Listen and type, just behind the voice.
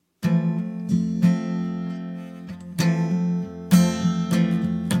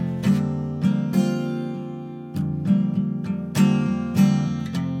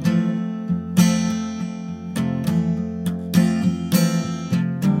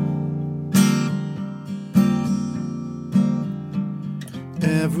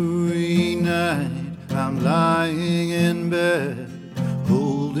Every night I'm lying in bed,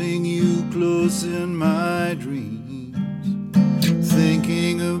 holding you close in my dreams,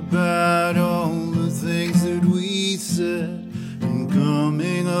 thinking about all the things that we said and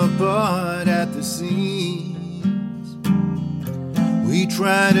coming apart at the seams. We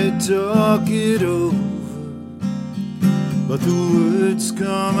try to talk it over, but the words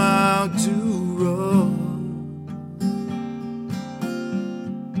come out too raw.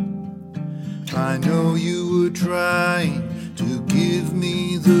 I know you were trying to give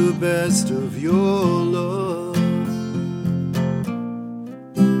me the best of your love.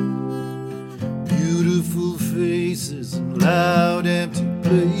 Beautiful faces and loud empty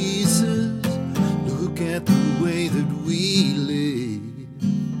places. Look at the way that we live,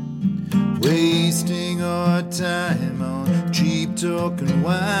 wasting our time on cheap talk and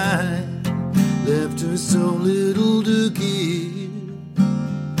wine. Left us so little to give.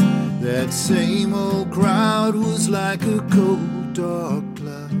 That same old crowd was like a cold, dark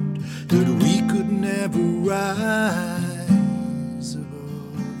cloud that we could never rise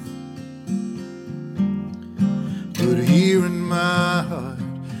above. But here in my heart,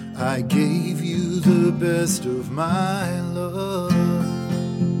 I gave you the best of my love.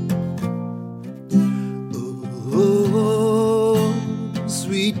 Oh,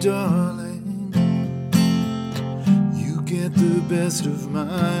 sweet darling, you get the best of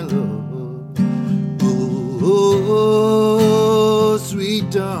my love. Oh, sweet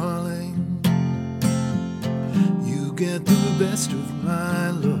darling, you get the best of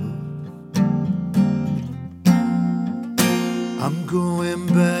my love. I'm going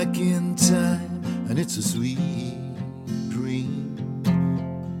back in time, and it's a sweet dream.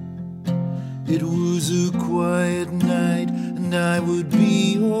 It was a quiet night, and I would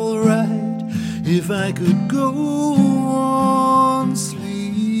be alright if I could go on sleeping.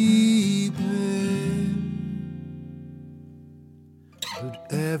 But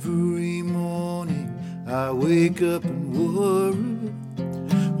every morning I wake up and worry,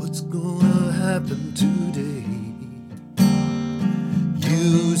 what's gonna happen today?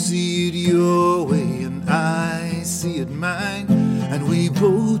 You see it your way and I see it mine, and we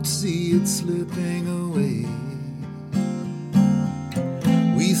both see it slipping away.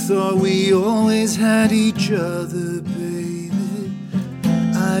 We thought we always had each other, baby.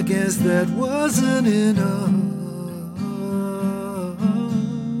 I guess that wasn't enough.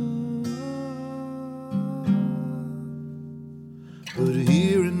 But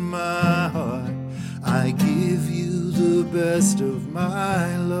here in my heart, I give you the best of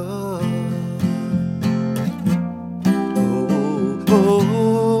my love. Oh,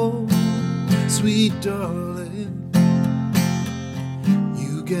 oh, sweet darling,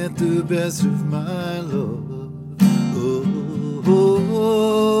 you get the best of my love. Oh,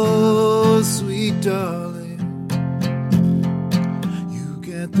 oh, sweet darling, you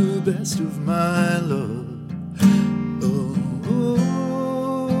get the best of my love.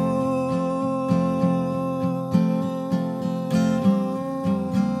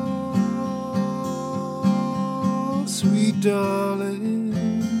 Sweet darling,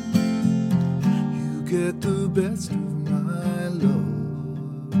 you get the best of